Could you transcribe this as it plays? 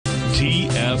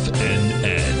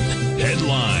TFNN.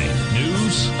 Headline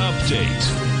News Update.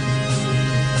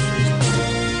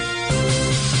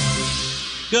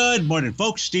 Good morning,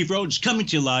 folks. Steve Rhodes coming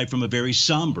to you live from a very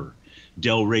somber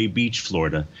Delray Beach,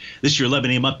 Florida. This is your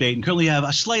 11 a.m. update, and currently have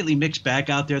a slightly mixed bag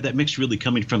out there. That mix really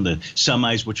coming from the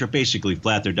semis, which are basically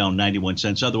flat. They're down 91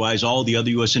 cents. Otherwise, all the other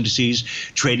U.S. indices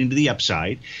trading to the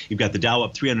upside. You've got the Dow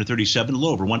up 337, a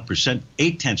little over 1%,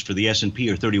 0.8 for the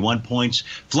S&P, or 31 points.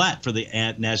 Flat for the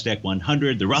NASDAQ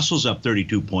 100. The Russell's up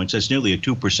 32 points. That's nearly a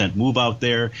 2% move out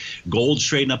there. Gold's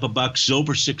trading up $1.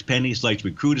 Silver 6 pennies. Light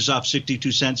sweet crude is off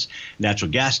 62 cents. Natural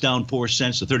gas down 4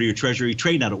 cents. The 30-year Treasury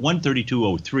trading out at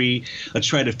 132.03. Let's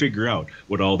try to figure out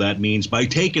what all that means by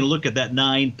taking a look at that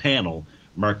 9-panel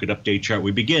market update chart.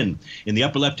 We begin in the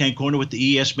upper left-hand corner with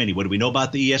the ES Mini. What do we know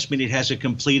about the ES Mini? It has it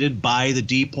completed by the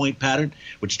D-point pattern,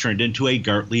 which turned into a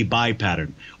Gartley buy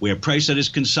pattern. We have price that is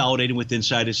consolidating with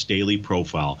inside its daily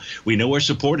profile. We know where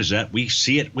support is at. We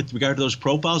see it with regard to those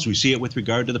profiles. We see it with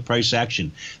regard to the price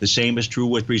action. The same is true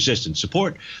with resistance.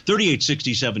 Support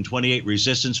 3867.28,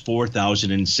 resistance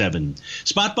 4007.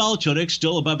 Spot volatility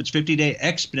still above its 50-day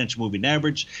exponential moving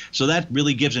average, so that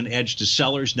really gives an edge to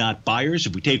sellers, not buyers.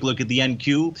 If we take a look at the NQ,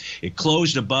 it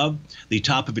closed above the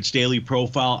top of its daily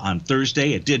profile on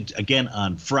Thursday. It did again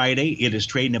on Friday. It is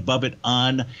trading above it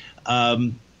on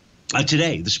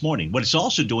today, this morning. What it's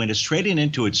also doing is trading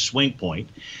into its swing point.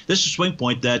 This is a swing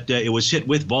point that it was hit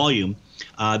with volume.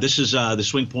 This is the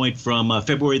swing point from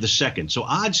February the 2nd. So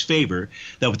odds favor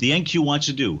that what the NQ wants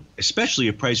to do, especially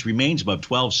if price remains above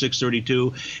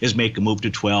 12,632, is make a move to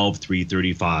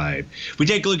 12,335. If we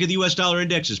take a look at the U.S. dollar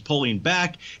index, is pulling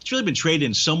back. It's really been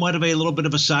trading somewhat of a little bit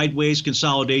of a sideways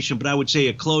consolidation, but I would say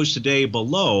it closed today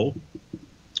below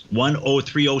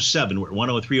 103.07. We're at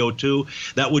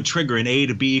 103.02. That would trigger an A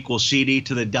to B equals CD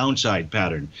to the downside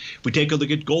pattern. If we take a look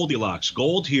at Goldilocks,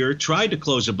 gold here tried to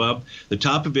close above the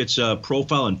top of its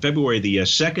profile on February the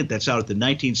 2nd. That's out at the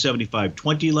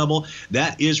 1975.20 level.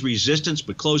 That is resistance,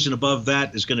 but closing above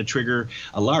that is going to trigger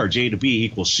a large A to B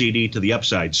equals CD to the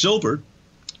upside. Silver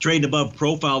trading above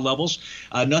profile levels.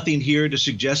 Nothing here to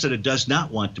suggest that it does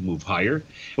not want to move higher.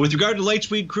 And with regard to light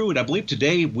sweet crude, I believe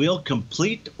today will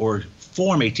complete or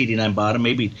form a TD9 bottom.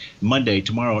 Maybe Monday,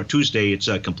 tomorrow, or Tuesday, it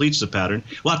completes the pattern.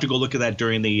 We'll have to go look at that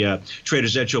during the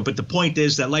Trader's Edge show. But the point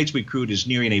is that light sweet crude is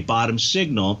nearing a bottom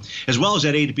signal, as well as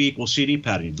that A to B equals CD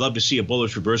pattern. You'd love to see a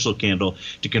bullish reversal candle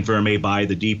to confirm a buy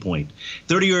the D point.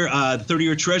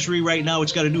 30-year Treasury right now,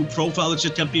 it's got a new profile it's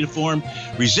attempting to form.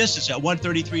 Resistance at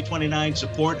 133.29,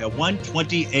 support at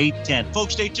 128.10.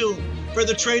 Folks, stay tuned for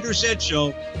the Trader's Edge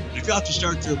show. If you have to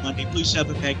start your Monday, please have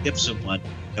a magnificent one.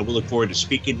 And we'll look forward to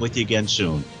speaking with you again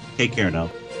soon. Take care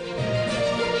now.